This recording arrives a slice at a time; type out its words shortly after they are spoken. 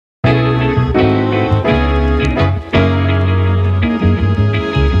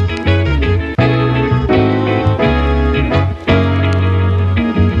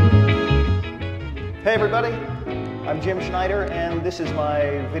This is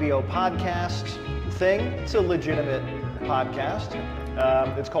my video podcast thing. It's a legitimate podcast.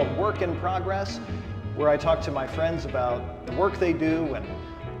 It's called Work in Progress, where I talk to my friends about the work they do and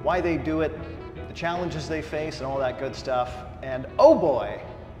why they do it, the challenges they face, and all that good stuff. And oh boy,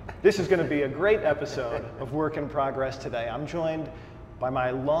 this is going to be a great episode of Work in Progress today. I'm joined by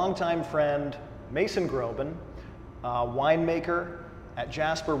my longtime friend, Mason Groben, winemaker at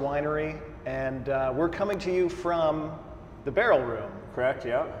Jasper Winery, and we're coming to you from the Barrel Room. Correct,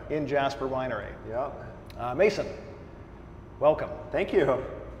 yeah. In Jasper Winery. Yeah. Mason, welcome. Thank you.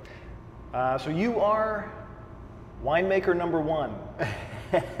 So you are winemaker number one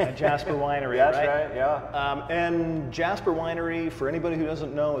at Jasper Winery, That's right? right, yeah. And Jasper Winery, for anybody who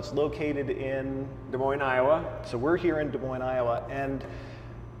doesn't know, it's located in Des Moines, Iowa. So we're here in Des Moines, Iowa, and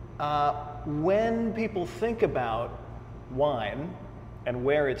when people think about wine and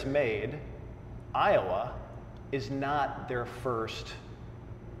where it's made, Iowa is not their first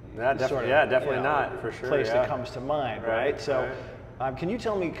definitely not, for sure. Place that comes to mind, right? So right. Can you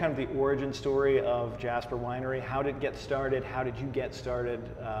tell me kind of the origin story of Jasper Winery? How did it get started? How did you get started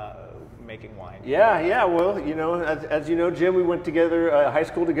making wine? Yeah, well, you know, as you know, Jim, we went together, high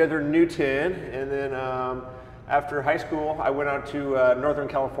school together in Newton, and then after high school, I went out to Northern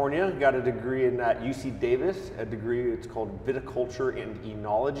California, got a degree in at UC Davis, a degree, it's called Viticulture and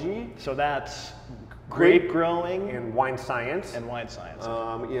Enology. So that's grape growing and wine science. And wine science.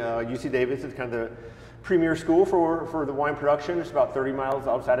 Yeah, UC Davis is kind of the premier school for the wine production. It's about 30 miles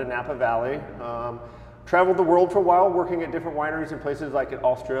outside of Napa Valley. Traveled the world for a while, working at different wineries in places like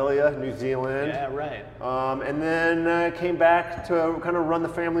Australia, New Zealand. Yeah, right. And then came back to kind of run the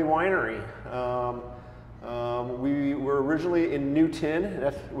family winery. We were originally in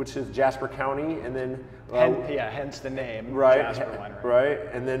Newton, which is Jasper County, and then hence the name, right, Jasper Winery. Right,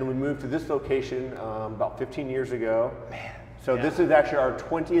 and then we moved to this location about 15 years ago. Man. So this is actually our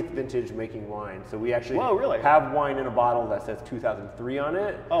 20th vintage making wine. So we actually have wine in a bottle that says 2003 on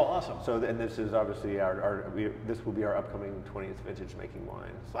it. Oh, awesome. So and this is obviously this will be our upcoming 20th vintage making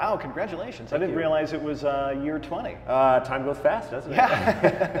wine. So, wow, congratulations. I didn't realize it was year 20. Time goes fast, doesn't it?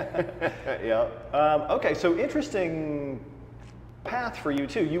 Yeah. Yeah. Okay, so interesting path for you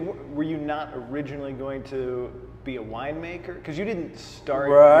too. Were you not originally going to be a winemaker? Because you didn't start.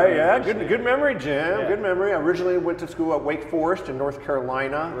 Right, yeah, good memory, Jim. Yeah. Good memory. I originally went to school at Wake Forest in North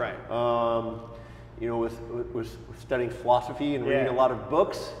Carolina. Right. You know, was studying philosophy and reading a lot of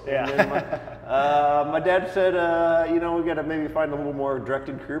books. Yeah. And then my dad said, you know, we got to maybe find a little more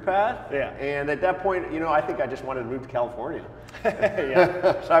directed career path. Yeah. And at that point, you know, I think I just wanted to move to California.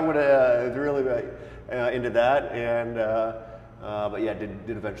 Yeah. So I would have really into that, and but yeah, did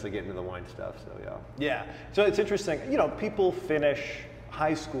eventually get into the wine stuff. So yeah. Yeah. So it's interesting. You know, people finish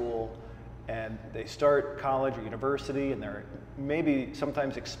high school and they start college or university, and they're maybe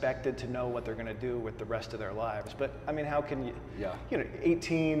sometimes expected to know what they're going to do with the rest of their lives. But I mean, how can you? Yeah. You know,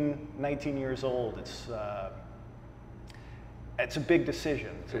 18, 19 years old. It's a big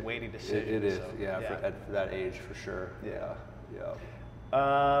decision. It's a weighty decision. It is. So, yeah. For that age, for sure. Yeah. Yeah.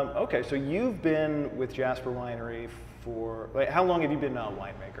 Okay, so you've been with Jasper Winery for, how long have you been a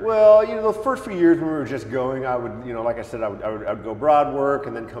winemaker? Well, you know, the first few years when we were just going, I would, you know, like I said, I would go abroad work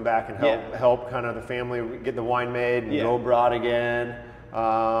and then come back and help kind of the family get the wine made and go abroad again.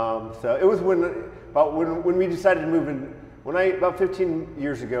 So it was when we decided to move in, about 15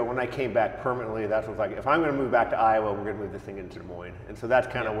 years ago, when I came back permanently, that was like, if I'm going to move back to Iowa, we're going to move this thing into Des Moines. And so that's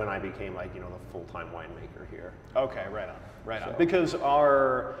kind of when I became, like, you know, the full-time winemaker here. Okay, right on. Because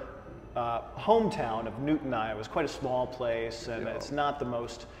our hometown of Newton, Iowa is quite a small place, and it's not the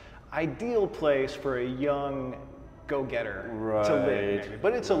most ideal place for a young go-getter to live, maybe.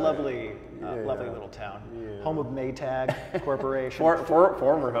 But it's a lovely little town. Yeah. Home of Maytag Corporation.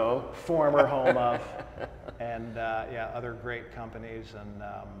 Former home. Former home of. And other great companies and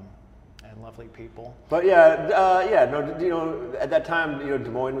lovely people. But you know, at that time, you know,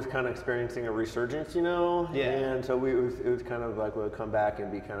 Des Moines was kind of experiencing a resurgence, you know, and so it was kind of like we'll come back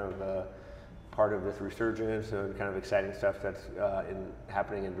and be kind of part of this resurgence and kind of exciting stuff that's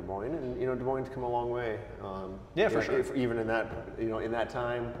happening in Des Moines, and you know, Des Moines come a long way. For sure. Even in that, you know, in that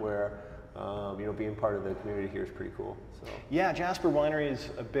time where. You know, being part of the community here is pretty cool. So. Yeah, Jasper Winery is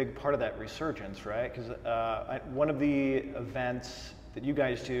a big part of that resurgence, right? Because one of the events that you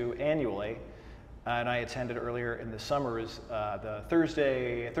guys do annually, and I attended earlier in the summer, is the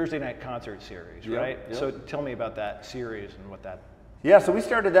Thursday night concert series, right? Yep. So tell me about that series and what that. Yeah, so we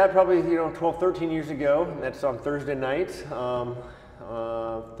started that probably 12, 13 years ago. That's on Thursday nights.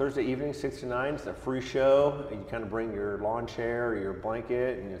 Thursday evening, 6 to 9. It's a free show. You kind of bring your lawn chair or your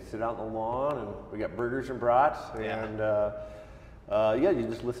blanket and you sit out on the lawn, and we got burgers and brats. Yeah. And yeah, you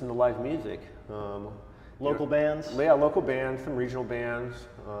just listen to live music. Local bands? Yeah, local bands, some regional bands.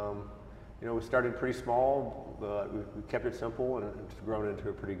 You know, we started pretty small, but we kept it simple, and it's grown into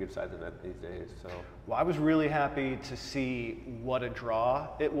a pretty good sized event these days. So, well, I was really happy to see what a draw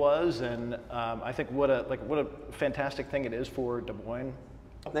it was, and I think what a fantastic thing it is for Des Moines.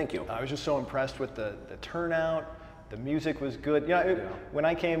 Thank you. I was just so impressed with the turnout. The music was good. When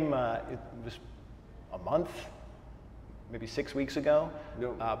I came, it was a month, maybe 6 weeks ago,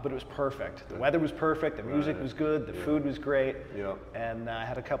 but it was perfect. The weather was perfect, the music was good, the food was great, and I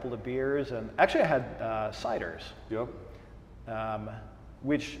had a couple of beers, and actually I had ciders,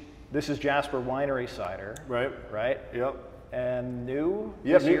 which, this is Jasper Winery cider, right? Yep. And new?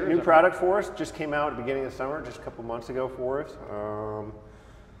 Yep, new product for us, just came out at the beginning of the summer, just a couple months ago for us.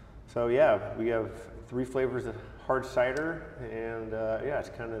 So yeah, we have 3 flavors of hard cider, and yeah, it's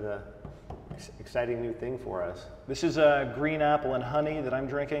kind of the exciting new thing for us. This is a green apple and honey that I'm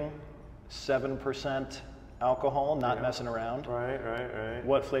drinking, 7% alcohol, not messing around. Right.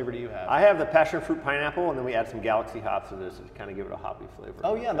 What flavor do you have? I have the passion fruit pineapple, and then we add some galaxy hops to this to kind of give it a hoppy flavor.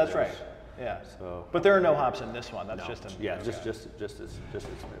 Oh yeah, that's right. Yeah. So, but there are no hops in this one. That's just an just its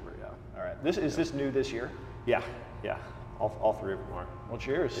flavor. Yeah. All right. Is this new this year? Yeah. All 3 of them are. Well,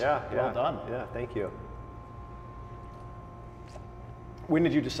 cheers. Yeah. Well done. Yeah. Thank you. When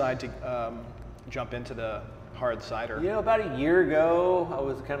did you decide to jump into the hard cider? You know, about a year ago, I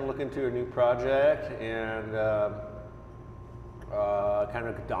was kind of looking to a new project, and kind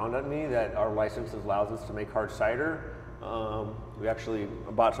of dawned on me that our license allows us to make hard cider. We actually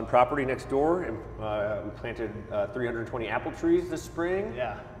bought some property next door, and we planted 320 apple trees this spring.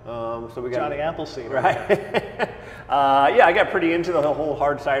 Yeah. So we got Johnny Appleseed, right? Yeah, I got pretty into the whole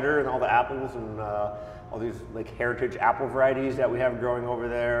hard cider and all the apples and all these like heritage apple varieties that we have growing over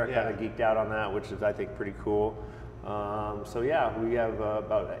there. Yeah. Kind of geeked out on that, which is I think pretty cool. So yeah, we have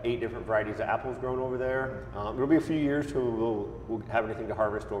about 8 different varieties of apples grown over there. It'll be a few years till we'll have anything to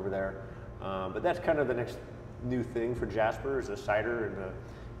harvest over there. But that's kind of the next new thing for Jasper, is a cider,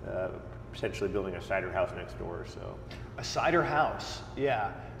 and potentially building a cider house next door. So a cider house,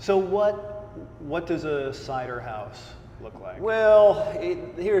 yeah. So what does a cider house look like? Well,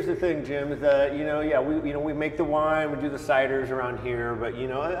 here's the thing, Jim, is that we make the wine, we do the ciders around here, but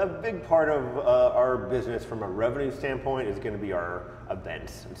a big part of our business from a revenue standpoint is going to be our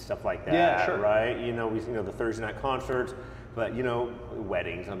events and stuff like that. Yeah, sure. Right? The Thursday night concerts. But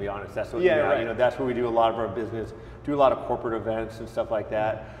weddings. I'll be honest. That's what right. That's where we do a lot of our business. Do a lot of corporate events and stuff like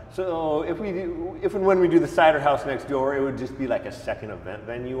that. So if and when we do the cider house next door, it would just be like a second event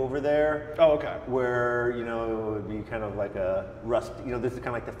venue over there. Oh, okay. Where it would be kind of like a rust. This is kind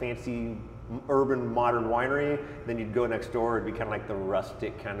of like the fancy urban modern winery. Then you'd go next door. It'd be kind of like the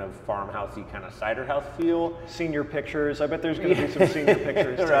rustic kind of farmhousey kind of cider house feel. Senior pictures. I bet there's going to be some senior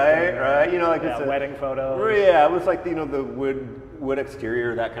pictures. right. It's wedding photos. Yeah, it was like the wood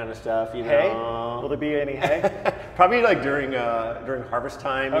exterior, that kind of stuff. Hay? Will there be any hay? Probably like during harvest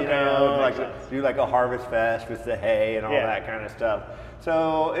time. Do like a harvest fest with the hay and all that kind of stuff.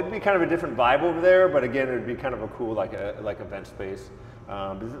 So it'd be kind of a different vibe over there, but again, it'd be kind of a cool like event space.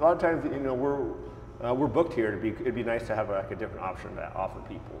 Because a lot of times, we're booked here. It'd be nice to have like a different option to offer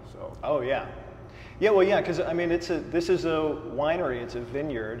people. So. Oh yeah, well yeah, because I mean this is a winery. It's a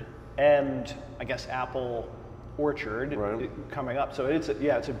vineyard, and I guess apple orchard coming up. So it's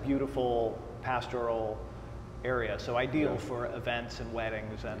a beautiful pastoral area. So ideal for events and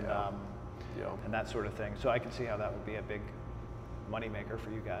weddings and and that sort of thing. So I can see how that would be a big moneymaker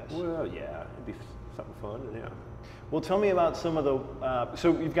for you guys. Well, yeah, it'd be something fun. Yeah. Well, tell me about some of the,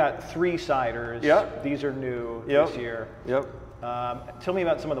 so you've got 3 ciders. Yep. These are new this year. Yep. Tell me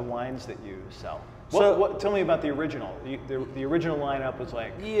about some of the wines that you sell. Tell me about the original. The original lineup was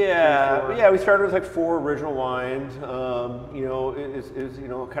like 3, 4. Yeah. We started with like 4 original wines. Is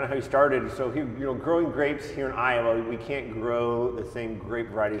kind of how you started. So growing grapes here in Iowa, we can't grow the same grape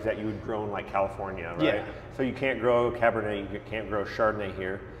varieties that you would grow in like California, right? Yeah. So you can't grow Cabernet, you can't grow Chardonnay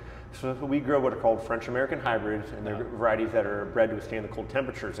here. So we grow what are called French American hybrids, and they're varieties that are bred to withstand the cold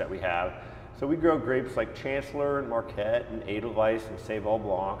temperatures that we have. So we grow grapes like Chancellor and Marquette and Edelweiss and Seyval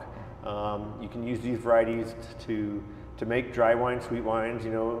Blanc. You can use these varieties to make dry wine, sweet wines,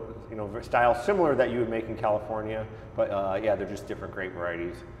 styles similar that you would make in California, but they're just different grape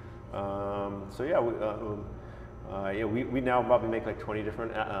varieties. We now probably make like 20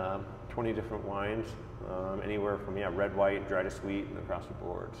 different wines, anywhere from red, white, dry to sweet, and across the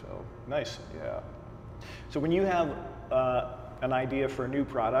board. So nice. Yeah. So when you have an idea for a new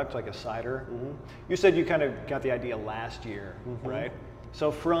product like a cider, you said you kind of got the idea last year, right? So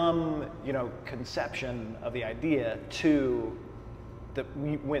from conception of the idea to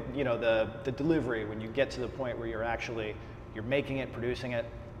the delivery, when you get to the point where you're making it, producing it,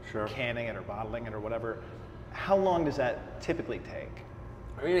 Sure. canning it or bottling it or whatever, how long does that typically take?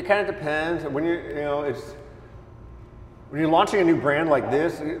 I mean, it kind of depends. When you're launching a new brand like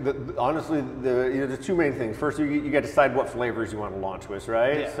this, honestly, the two main things. First, you got to decide what flavors you want to launch with,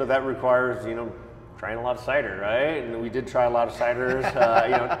 right? Yeah. So that requires, trying a lot of cider, right? And we did try a lot of ciders.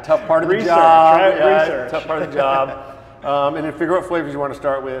 Tough part of the job. Right? Yeah, Research. tough part of the job. And then figure out what flavors you want to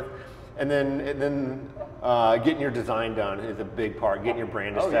start with, and then getting your design done is a big part. Getting your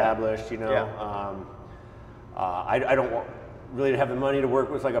brand established. Yeah. I don't really have the money to work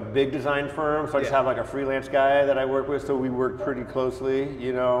with like a big design firm, so I just have like a freelance guy that I work with. So we work pretty closely,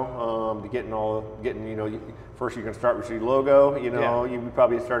 to getting first you're gonna start with your logo. You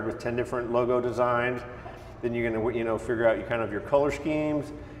probably started with 10 different logo designs. Then you're gonna figure out your color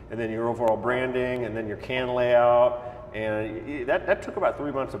schemes, and then your overall branding, and then your can layout. And that took about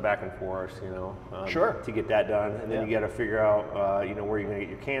 3 months of back and forth, Sure. to get that done. And then you got to figure out, where you're going to get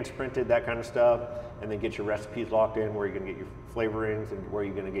your cans printed, that kind of stuff, and then get your recipes locked in, where you're going to get your flavorings, and where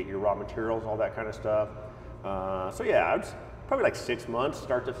you're going to get your raw materials, all that kind of stuff. It's probably like 6 months,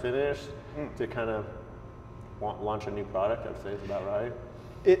 start to finish, to kind of launch a new product. I'd say is about right.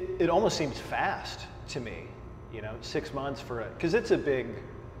 It almost seems fast to me, 6 months because it's a big,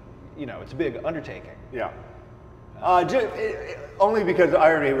 it's a big undertaking. Yeah. Only because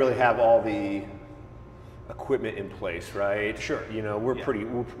I already really have all the equipment in place, right? Sure. We're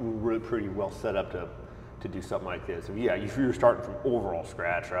pretty well set up to do something like this. If you're starting from overall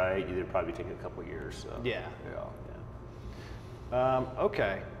scratch, right, it'd probably take a couple of years. So. Yeah.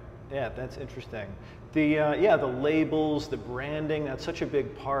 Okay. Yeah, that's interesting. The labels, the branding, that's such a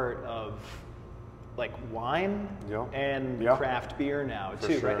big part of like wine and craft beer now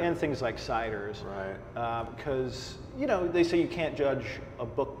too, sure. right? And things like ciders, right? Because they say you can't judge a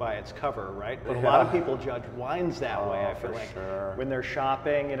book by its cover, right? But a lot of people judge wines that way. I feel like when they're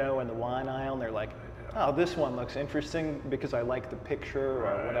shopping, in the wine aisle, and they're like, "Oh, this one looks interesting because I like the picture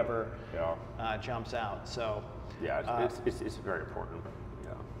or whatever jumps out." So it's very important.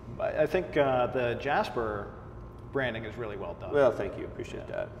 But I think the Jasper branding is really well done. Well, thank you. Appreciate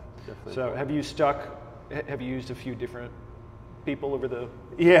that. Definitely. So have you used a few different people over the...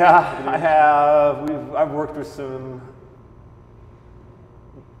 Yeah, I have. I've worked with some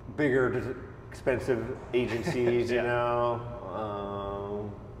bigger, expensive agencies,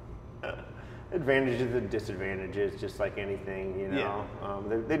 advantages and disadvantages, just like anything,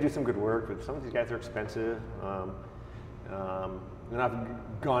 They do some good work, but some of these guys are expensive. And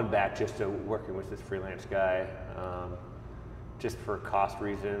I've gone back just to working with this freelance guy, just for cost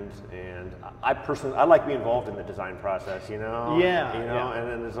reasons, and I like being involved in the design process, and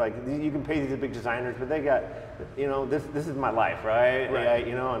then it's like you can pay these big designers, but they got, this is my life, right? And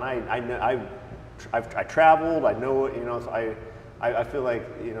I traveled, I know, so I feel like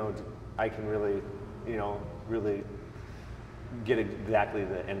I can really, really get exactly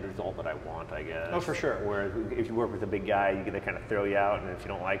the end result that I want, I guess. Oh, for sure. Whereas if you work with a big guy, they kind of throw you out, and if you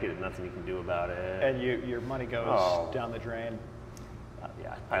don't like it, there's nothing you can do about it. And your money goes down the drain.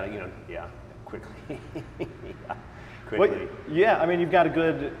 Quickly. Quickly. I mean, you've got a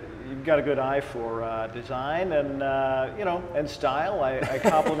good eye for design and and style. I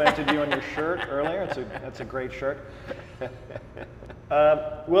complimented you on your shirt earlier. That's a great shirt.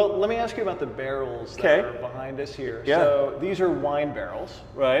 Well, let me ask you about the barrels that are behind us here. Yeah. So these are wine barrels.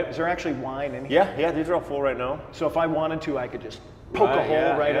 Right. Is there actually wine in here? Yeah, these are all full right now. So if I wanted to, I could just poke a hole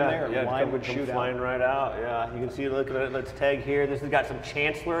in there and wine would shoot flying out. right out. Yeah, you can see, look at it, let's tag here. This has got some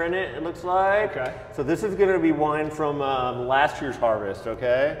Chancellor in it, it looks like. Okay. So this is gonna be wine from last year's harvest,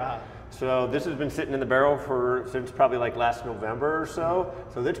 okay? So this has been sitting in the barrel since probably like last November or so.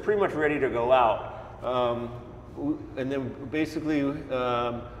 So that's pretty much ready to go out. And then basically,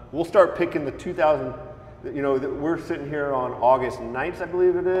 we'll start picking the 2000, we're sitting here on August 9th, I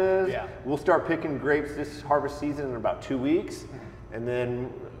believe it is. Yeah. We'll start picking grapes this harvest season in about 2 weeks. And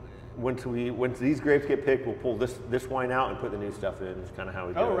then once these grapes get picked, we'll pull this wine out and put the new stuff in. It's kind of how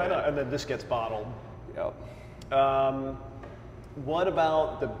we do it. Oh, right on. And then this gets bottled. Yep. What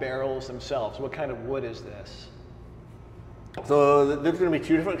about the barrels themselves? What kind of wood is this? So there's going to be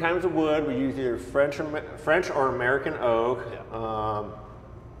two different kinds of wood. We use either French or American oak. Yeah.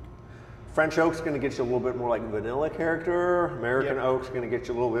 French oak's going to get you a little bit more like vanilla character. American oak's going to get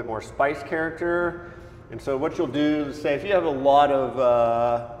you a little bit more spice character. And so what you'll do is say if you have a lot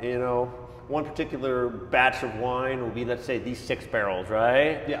of, one particular batch of wine will be, let's say, these 6 barrels,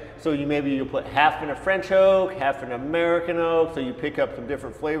 right? Yeah. So you'll put half in a French oak, half in American oak, so you pick up some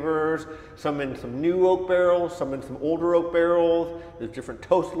different flavors, some in some new oak barrels, some in some older oak barrels. There's different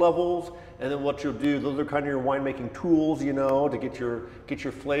toast levels, and then what you'll do, those are kind of your winemaking tools, you know, to get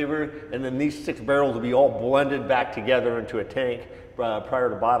your flavor, and then these 6 barrels will be all blended back together into a tank prior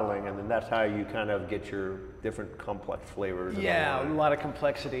to bottling, and then that's how you kind of get your different complex flavors. Yeah, a lot of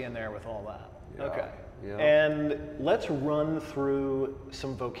complexity in there with all that. Yeah. Okay. Yeah. And let's run through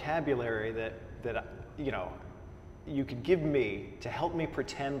some vocabulary that you know you could give me to help me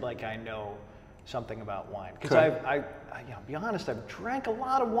pretend like I know something about wine. Because I you know, be honest, I've drank a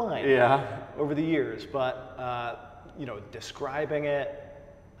lot of wine over the years, but you know, describing it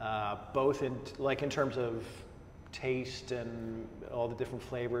both in terms of taste and all the different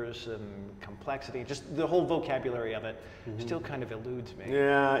flavors and complexity, just the whole vocabulary of it still kind of eludes me.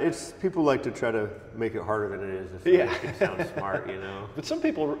 Yeah, people like to try to make it harder than it is if it sounds smart, you know. But some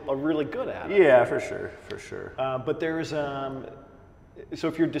people are really good at it. Yeah, for sure. But there's, so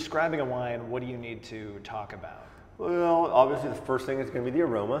if you're describing a wine, what do you need to talk about? Well, obviously the first thing is going to be the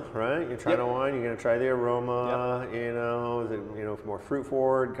aroma, right? You're trying a wine, you're going to try the aroma, you know, is it more fruit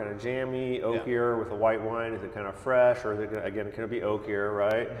forward, kind of jammy, oakier with a white wine? Is it kind of fresh, or is it, again, it can be oakier,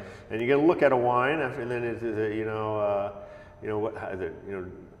 right? And you get to look at a wine, and then is it, you know, what is it, you know,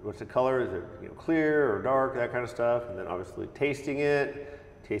 what's the color? Is it, you know, clear or dark, that kind of stuff? And then obviously tasting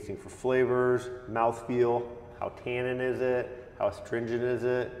for flavors, mouthfeel, how tannin is it? How astringent is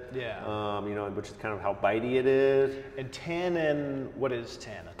it? Yeah. You know, which is kind of how bitey it is. And tannin, what is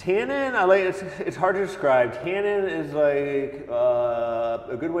tannin? Tannin, it's hard to describe. Tannin is like,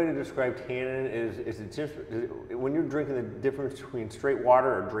 a good way to describe tannin is it's just, when you're drinking, the difference between straight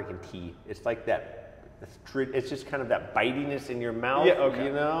water or drinking tea. It's like that, it's just kind of that bitiness in your mouth,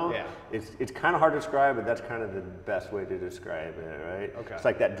 you know? Yeah. It's kind of hard to describe, but that's kind of the best way to describe it, right? Okay. It's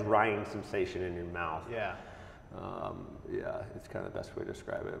like that drying sensation in your mouth. Yeah. Yeah, it's kind of the best way to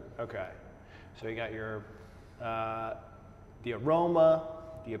describe it. Okay, so you got your the aroma,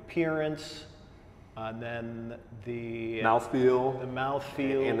 the appearance, and then the mouthfeel,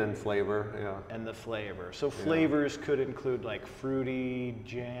 and then flavor, and the flavor. So flavors could include like fruity,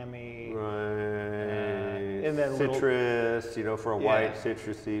 jammy, right, and then citrus, you know, for a white,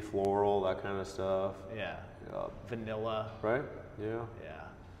 citrusy, floral, that kind of stuff. Yeah, vanilla, right? Yeah.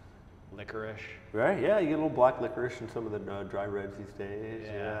 Licorice. Right, yeah, you get a little black licorice in some of the dry reds these days.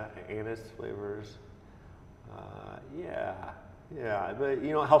 Yeah, anise flavors. Yeah, but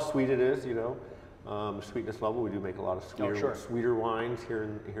you know how sweet it is, you know. Sweetness level, we do make a lot of sweeter wines here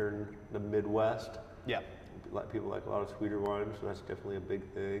in the Midwest. Yeah. People like a lot of sweeter wines, so that's definitely a big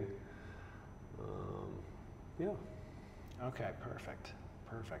thing. Yeah. Okay, perfect.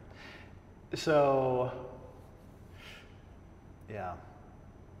 So, yeah.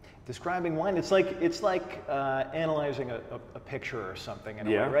 Describing wine, it's like analyzing a picture or something in a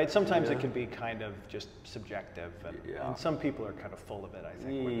way, right? Sometimes it can be kind of just subjective, and some people are kind of full of it, I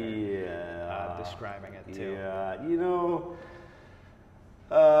think, when they're describing it too. Yeah, you know,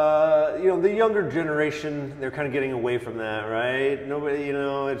 the younger generation, they're kind of getting away from that, right? Nobody, you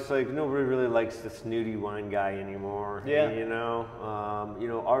know, it's like nobody really likes the snooty wine guy anymore. Yeah, you know,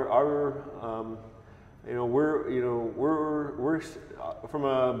 we're from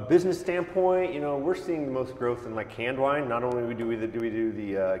a business standpoint, you know, we're seeing the most growth in like canned wine. Not only do we do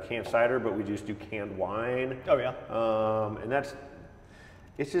the canned cider, but we just do canned wine. Oh yeah. And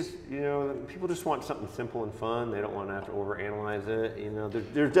it's just, you know, people just want something simple and fun. They don't want to have to overanalyze it. You know,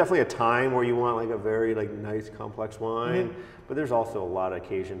 there's definitely a time where you want like a very like nice complex wine, but there's also a lot of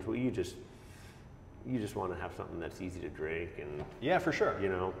occasions where you just want to have something that's easy to drink, and yeah, for sure. You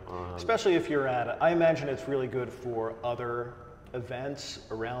know, especially if you're at I imagine it's really good for other events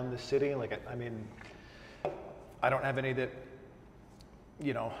around the city. Like, I mean, I don't have any that,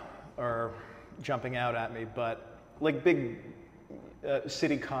 you know, are jumping out at me, but like big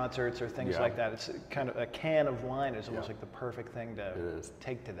city concerts or things like that, it's kind of a can of wine is almost like the perfect thing to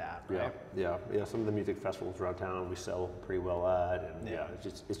take to that, right? Yeah. Some of the music festivals around town we sell pretty well at, and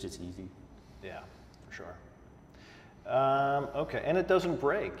it's just easy. Yeah, for sure. Okay, and it doesn't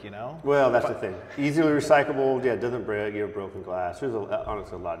break, you know? Well, that's the thing. Easily recyclable, it doesn't break, you know, broken glass. There's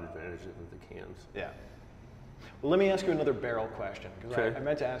honestly a lot of advantages with the cans. Yeah. Well, let me ask you another barrel question, because I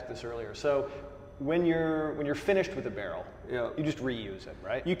meant to ask this earlier. So, when you're finished with a barrel, you just reuse it,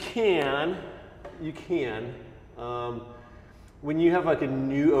 right? You can. When you have like a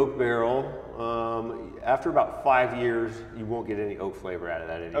new oak barrel, after about 5 years, you won't get any oak flavor out of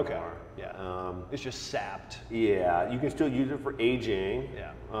that anymore. Okay. Yeah. It's just sapped. Yeah, you can still use it for aging.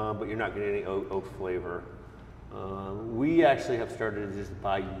 Yeah. But you're not getting any oak flavor. We actually have started to just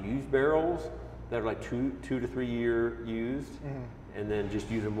buy used barrels that are like 2 to 3 year used, and then just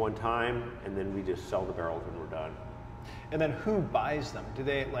use them one time, and then we just sell the barrels when we're done. And then who buys them? Do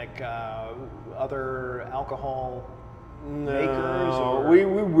they like other alcohol makers? Or? We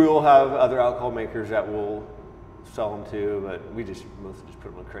will have other alcohol makers that will sell them to, but we just mostly just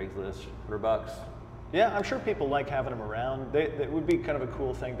put them on Craigslist, $100. Yeah, I'm sure people like having them around. It would be kind of a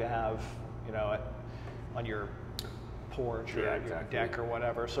cool thing to have, you know, on your porch or your deck or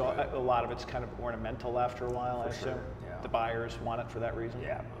whatever. So a lot of it's kind of ornamental after a while, I assume. Yeah. The buyers want it for that reason?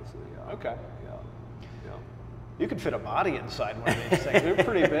 Yeah, mostly, yeah. Okay. Yeah. You could fit a body inside one of these things. They're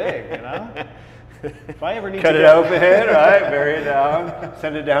pretty big, you know? If I ever need Cut to it open, right? Bury it down,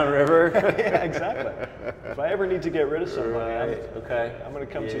 send it down river. Yeah, exactly. If I ever need to get rid of somebody, I'm going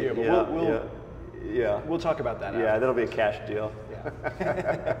to come to you. But we'll talk about that. Yeah, that'll be a cash deal.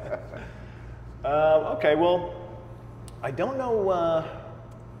 Yeah. Okay. Well, I don't know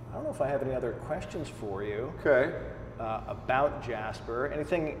if I have any other questions for you. Okay. About Jasper.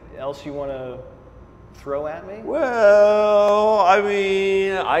 Anything else you want to throw at me? Well, I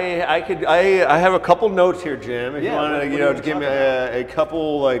mean, I have a couple notes here, Jim. If you want to, to give me a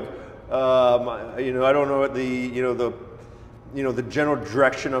couple, like, I don't know what the general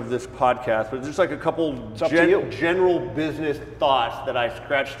direction of this podcast, but just like a couple general business thoughts that I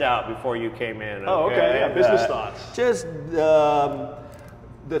scratched out before you came in. Oh, okay. Yeah, business thoughts. Just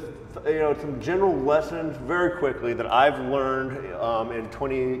some general lessons very quickly that I've learned in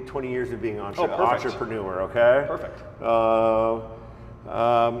 20 years of being an entrepreneur, okay? Perfect.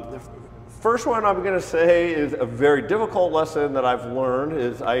 First one I'm going to say is a very difficult lesson that I've learned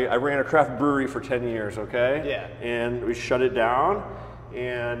is I ran a craft brewery for 10 years, okay? Yeah. And we shut it down,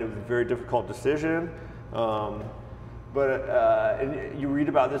 and it was a very difficult decision. And you read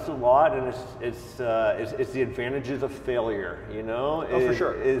about this a lot, and it's the advantages of failure. You know, for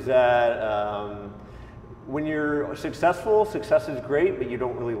sure. Is that when you're successful, success is great, but you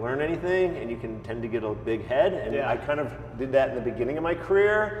don't really learn anything, and you can tend to get a big head. And I kind of did that in the beginning of my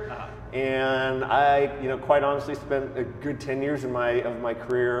career, and I, quite honestly, spent a good 10 years of my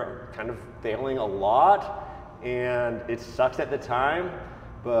career kind of failing a lot, and it sucked at the time.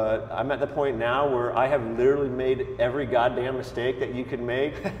 But I'm at the point now where I have literally made every goddamn mistake that you can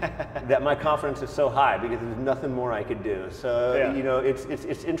make that my confidence is so high because there's nothing more I could do. So,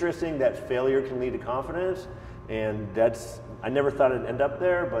 it's interesting that failure can lead to confidence, and I never thought it'd end up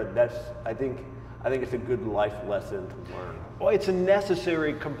there, but I think it's a good life lesson to learn. Well, it's a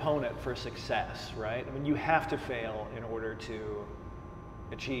necessary component for success, right? I mean, you have to fail in order to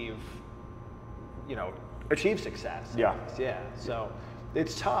achieve success. Yeah. Yeah. So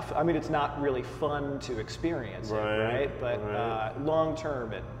it's tough. I mean, it's not really fun to experience it, right? But long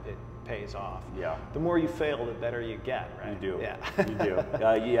term, it pays off. Yeah. The more you fail, the better you get, right? You do. Yeah. You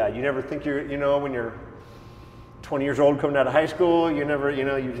do. You never think when you're 20 years old coming out of high school, you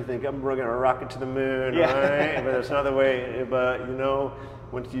just think, we're going to rocket to the moon, right? But that's not the way. But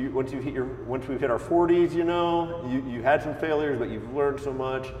once we've hit our 40s, you had some failures, but you've learned so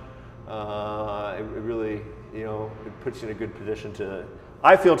much. It really, it puts you in a good position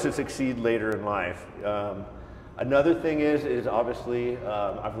I feel, to succeed later in life. Another thing is obviously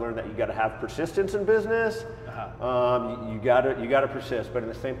I've learned that you got to have persistence in business. You got to persist, but at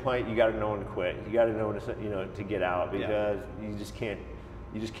the same point, you got to know when to quit. You got to know when to get out, because you just can't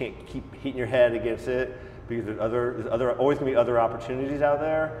keep hitting your head against it, because there's always going to be other opportunities out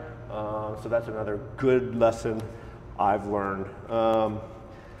there. So that's another good lesson I've learned.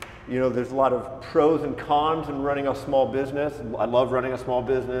 There's a lot of pros and cons in running a small business. I love running a small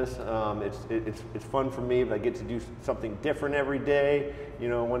business. It's fun for me, but I get to do something different every day.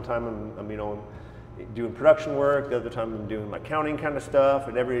 One time I'm doing production work. The other time I'm doing accounting kind of stuff,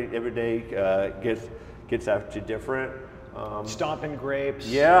 and every day gets actually different. Stomping grapes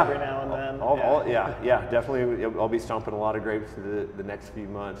every now and then. Definitely. I'll be stomping a lot of grapes for the next few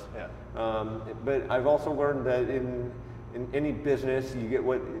months. Yeah. But I've also learned that in any business,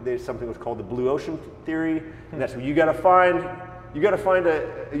 there's something that's called the blue ocean theory, and that's where you got to find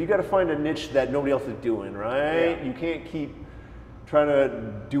a niche that nobody else is doing, right? Yeah. You can't keep trying to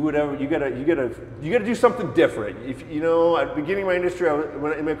do whatever. You gotta do something different. At the beginning of my industry,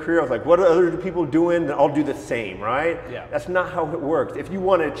 in my career, I was like, what are other people doing? And I'll do the same, right? Yeah. That's not how it works. If you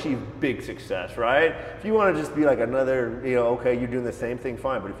want to achieve big success, right? If you want to just be like another, okay, you're doing the same thing,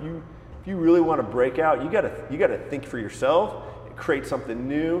 fine. But if if you really want to break out, you gotta think for yourself, create something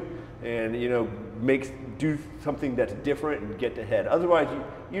new, and do something that's different and get ahead. Otherwise,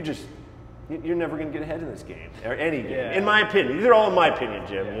 you're never going to get ahead in this game or any game. In my opinion, these are all in my opinion,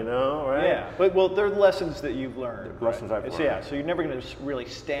 Jim. Right? Yeah, but they're lessons that you've learned. Lessons I've learned. So, so you're never going to really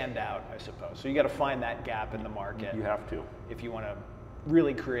stand out, I suppose. So you got to find that gap in the market. You have to if you want to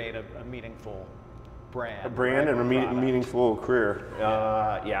really create a meaningful brand. A brand and a meaningful career.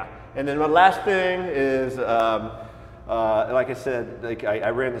 And then my last thing is. Like I said, I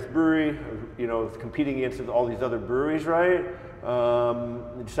ran this brewery, competing against all these other breweries, right?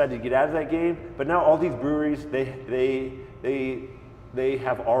 Decided to get out of that game, but now all these breweries, they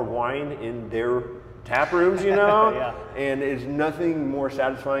have our wine in their tap rooms, and there's nothing more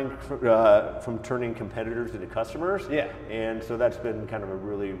satisfying from turning competitors into customers. And so that's been kind of a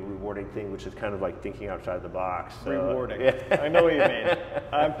really rewarding thing, which is kind of like thinking outside the box. So, rewarding. I know what you mean.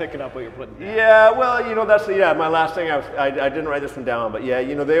 I'm picking up what you're putting down. Yeah, well, that's my last thing. I didn't write this one down, but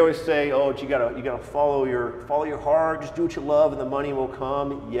they always say, oh, you gotta follow your heart, just do what you love, and the money will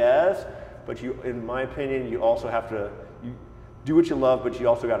come. Yes, but in my opinion, you also have to. Do what you love, but you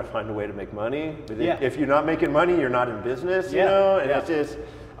also got to find a way to make money. If you're not making money, you're not in business, and it's just,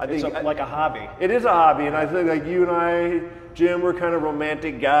 I think it's like a hobby. It is a hobby, and I think like you and I, Jim, we're kind of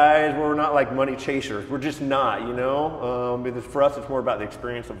romantic guys. We're not like money chasers. We're just not, because for us, it's more about the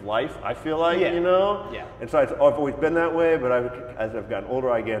experience of life. I feel like, And so I've always been that way. But as I've gotten older,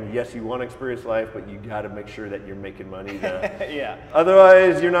 again, yes, you want to experience life, but you got to make sure that you're making money.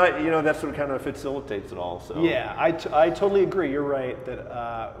 Otherwise, you're not. That's what kind of facilitates it all. So I totally agree. You're right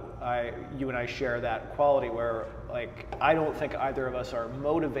that you and I share that quality where I don't think either of us are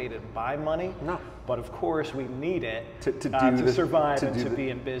motivated by money. No. But of course, we need it to survive and to be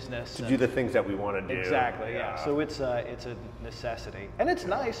in business. To do the things that we want to do. Exactly, So it's a necessity. And it's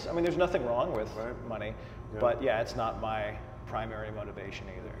nice. I mean, there's nothing wrong with money. But it's not my primary motivation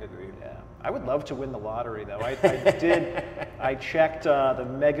either. Agreed. Yeah. I would love to win the lottery, though. I checked the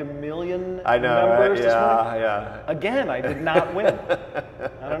Mega Million numbers this morning. Again, I did not win.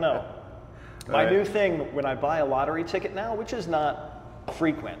 I don't know. My new thing, when I buy a lottery ticket now, which is not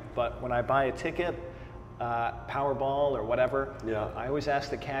frequent, but when I buy a ticket, Powerball or whatever, I always ask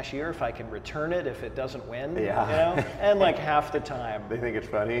the cashier if I can return it if it doesn't win. And like half the time, they think it's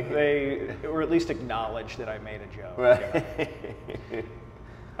funny. Or at least acknowledge that I made a joke. Right.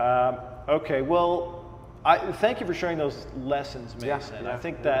 Okay, well, thank you for sharing those lessons, Mason. I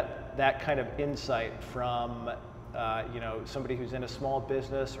think that kind of insight from somebody who's in a small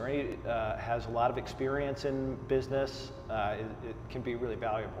business or has a lot of experience in business, it can be really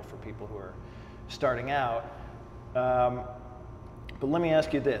valuable for people who are starting out. But let me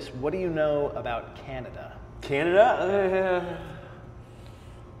ask you this. What do you know about Canada? Canada?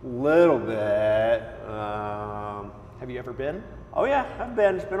 Little bit. Have you ever been? Oh yeah, I've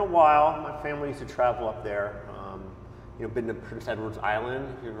been. It's been a while. My family used to travel up there. Been to Prince Edward's Island.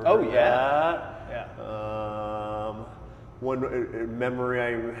 Have you ever heard of that? Yeah. One memory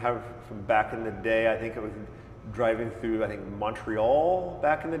I have from back in the day, I think it was driving through, Montreal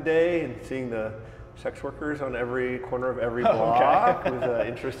back in the day and seeing the sex workers on every corner of every block. It was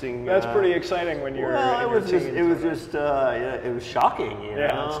interesting. That's pretty exciting when you're. Well, it was shocking.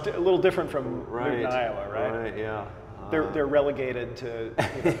 It's a little different from Newton, Iowa, right? Right. Yeah. They're relegated to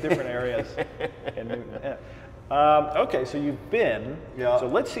different areas in Newton. Okay, so you've been. So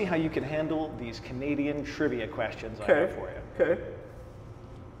let's see how you can handle these Canadian trivia questions I have for you. Okay.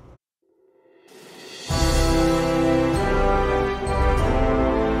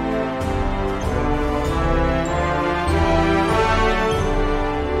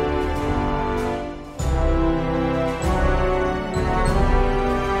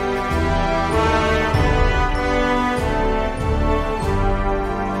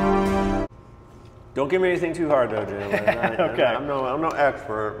 Don't give me anything too hard though, Jim. Okay. I'm no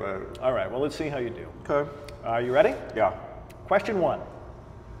expert, but. All right, well, let's see how you do. Okay. Are you ready? Yeah. Question 1.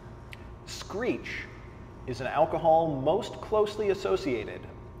 Screech is an alcohol most closely associated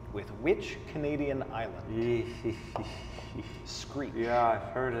with which Canadian island? Screech. Yeah,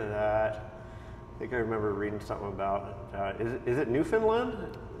 I've heard of that. I think I remember reading something about that. Is it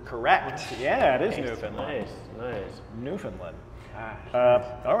Newfoundland? Correct. Yeah, it is Newfoundland. Nice. Newfoundland.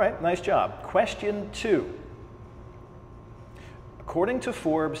 All right, nice job. Question 2. According to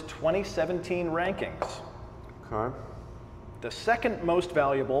Forbes' 2017 rankings, the second most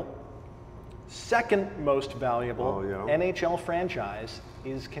valuable NHL franchise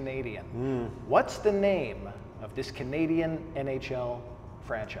is Canadian. What's the name of this Canadian NHL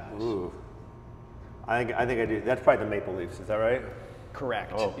franchise? Ooh. I think I do. That's probably the Maple Leafs. Is that right?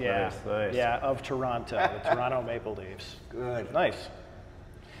 Correct. Oh, yeah. nice, nice. Yeah, of Toronto, the Toronto Maple Leafs. Good. Nice.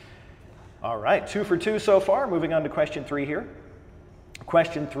 All right, 2 for 2 so far. Moving on to question 3 here.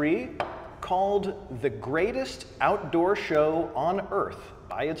 Question 3, called the greatest outdoor show on Earth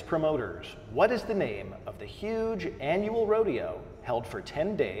by its promoters. What is the name of the huge annual rodeo held for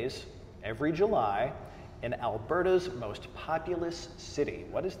 10 days every July in Alberta's most populous city?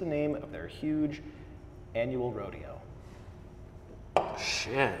 What is the name of their huge annual rodeo?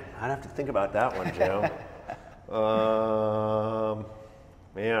 Shit, I'd have to think about that one, Joe.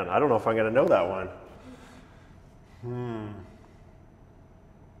 Man, I don't know if I'm gonna know that one.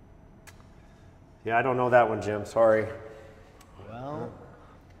 Yeah, I don't know that one, Jim. Sorry. Well,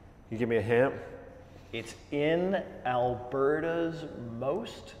 you give me a hint? it's in Alberta's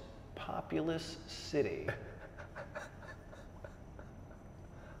most populous city.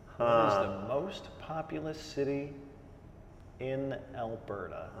 What is the most populous city in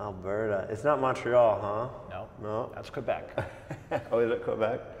Alberta? Alberta. It's not Montreal, huh? No. No. That's Quebec. Oh, is it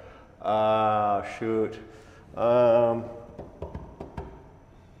Quebec? Shoot.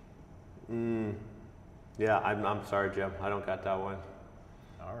 Yeah, I'm sorry, Jim. I don't got that one.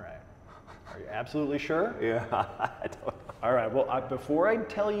 All right. Are you absolutely sure? Yeah, I don't. All right. Well, before I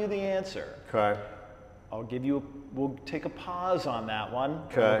tell you the answer, Okay. we'll take a pause on that one.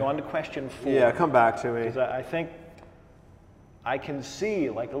 Okay. We'll go on to question 4. Yeah, come back to me. Because I think I can see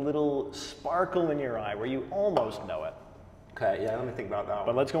like a little sparkle in your eye where you almost know it. Okay, yeah, let me think about that But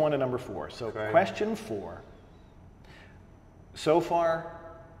one. let's go on to number 4. So Okay. question 4. So far,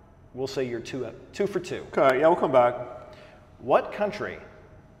 we'll say you're 2 for 2. Okay, yeah, we'll come back. What country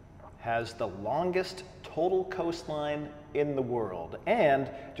has the longest total coastline in the world? And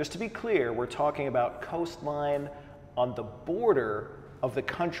just to be clear, we're talking about coastline on the border of the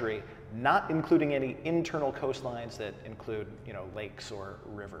country, not including any internal coastlines that include, lakes or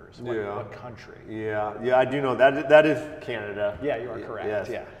rivers. What country? Yeah, I do know that. That is Canada. Yeah, you are correct. Yes.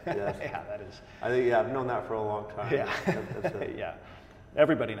 Yeah. Yes. Yeah, that is. I think, I've known that for a long time. Yeah. That's it. Yeah.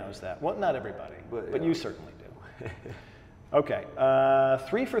 Everybody knows that. Well, not everybody, but you certainly do. Okay,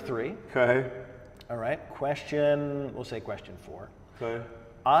 3 for 3. Okay. All right, we'll say question 4. Okay.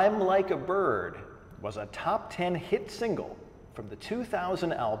 I'm Like a Bird was a top 10 hit single from the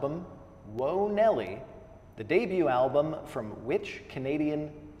 2000 album Whoa Nelly, the debut album from which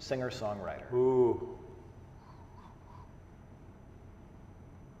Canadian singer-songwriter? Ooh.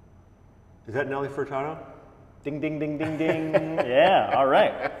 Is that Nelly Furtado? Ding, ding, ding, ding, ding. Yeah, all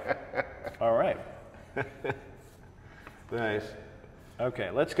right. All right. Nice.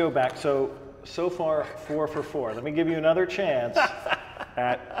 Okay, let's go back. So far, 4 for 4. Let me give you another chance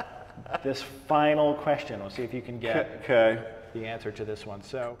at this final question. We'll see if you can get the answer to this one.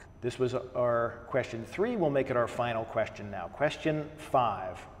 So this was our question 3. We'll make it our final question now. Question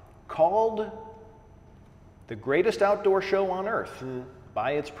 5. Called the greatest outdoor show on Earth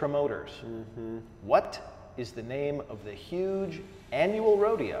by its promoters. What is the name of the huge annual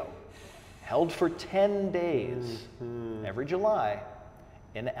rodeo held for 10 days every July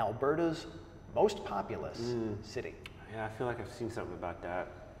in Alberta's most populous city? Yeah, I feel like I've seen something about that.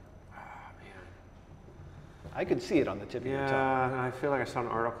 Oh, man. I could see it on the tip of your tongue. Yeah, I feel like I saw an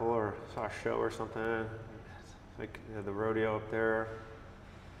article or saw a show or something. Like the rodeo up there.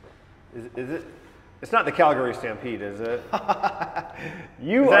 Is it? It's not the Calgary Stampede, is it?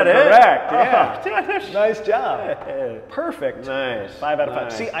 You are correct. Yeah. Oh, Nice job. Perfect. Nice. 5 out of 5.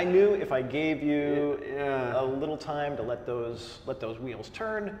 Nice. See, I knew if I gave you a little time to let those wheels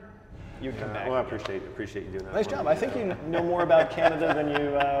turn, you'd come back. Well, I appreciate you doing that. Nice job. I think you know more about Canada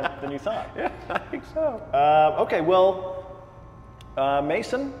than you thought. Yeah, I think so. Okay. Well,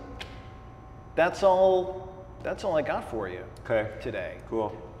 Mason, that's all I got for you today.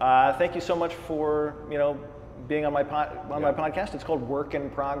 Cool. Thank you so much for being on my podcast. It's called Work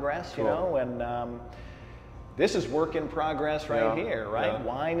in Progress, and this is work in progress right here, right? Yeah.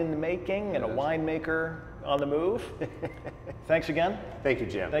 Wine in the making and a winemaker on the move. Thanks again. Thank you,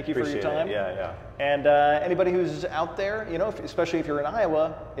 Jim. Thank you for your time. Yeah. And anybody who's out there, especially if you're in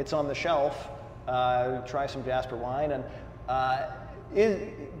Iowa, it's on the shelf. Try some Jasper wine, and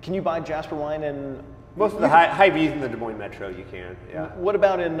can you buy Jasper wine in? Most of the Hy-Vees in the Des Moines Metro, you can. Yeah. What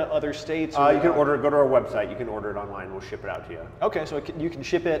about in other states? You can order. Go to our website. You can order it online. We'll ship it out to you. Okay, so you can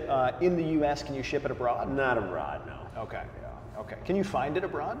ship it in the U.S. Can you ship it abroad? Not abroad, no. Okay. Yeah. Okay. Can you find it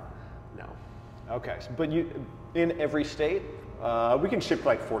abroad? No. Okay, but in every state? We can ship to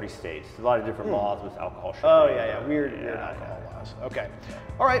like 40 states. A lot of different laws with alcohol shipping. Oh yeah, weird alcohol laws. Okay.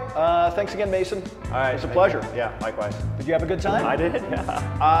 All right. Thanks again, Mason. All right. It was a pleasure. Yeah, likewise. Did you have a good time? I did.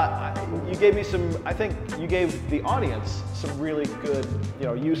 Yeah. You gave me some. I think you gave the audience some really good,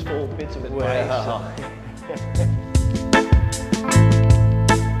 useful bits of advice. Well.